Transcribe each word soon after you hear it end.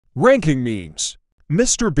Ranking memes.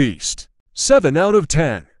 Mr. Beast. 7 out of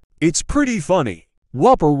 10. It's pretty funny.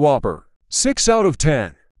 Whopper Whopper. 6 out of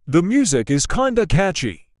 10. The music is kinda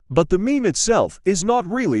catchy, but the meme itself is not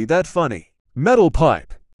really that funny. Metal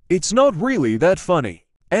Pipe. It's not really that funny,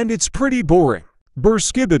 and it's pretty boring.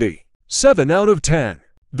 Burskibbity. 7 out of 10.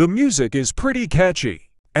 The music is pretty catchy,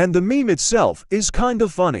 and the meme itself is kinda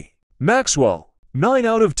funny. Maxwell. 9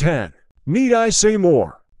 out of 10. Need I say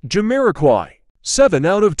more? Jamiroquai. 7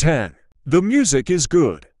 out of 10. The music is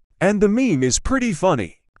good, and the meme is pretty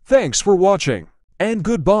funny. Thanks for watching, and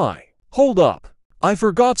goodbye. Hold up, I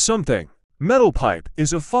forgot something. Metal Pipe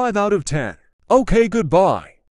is a 5 out of 10. Okay, goodbye.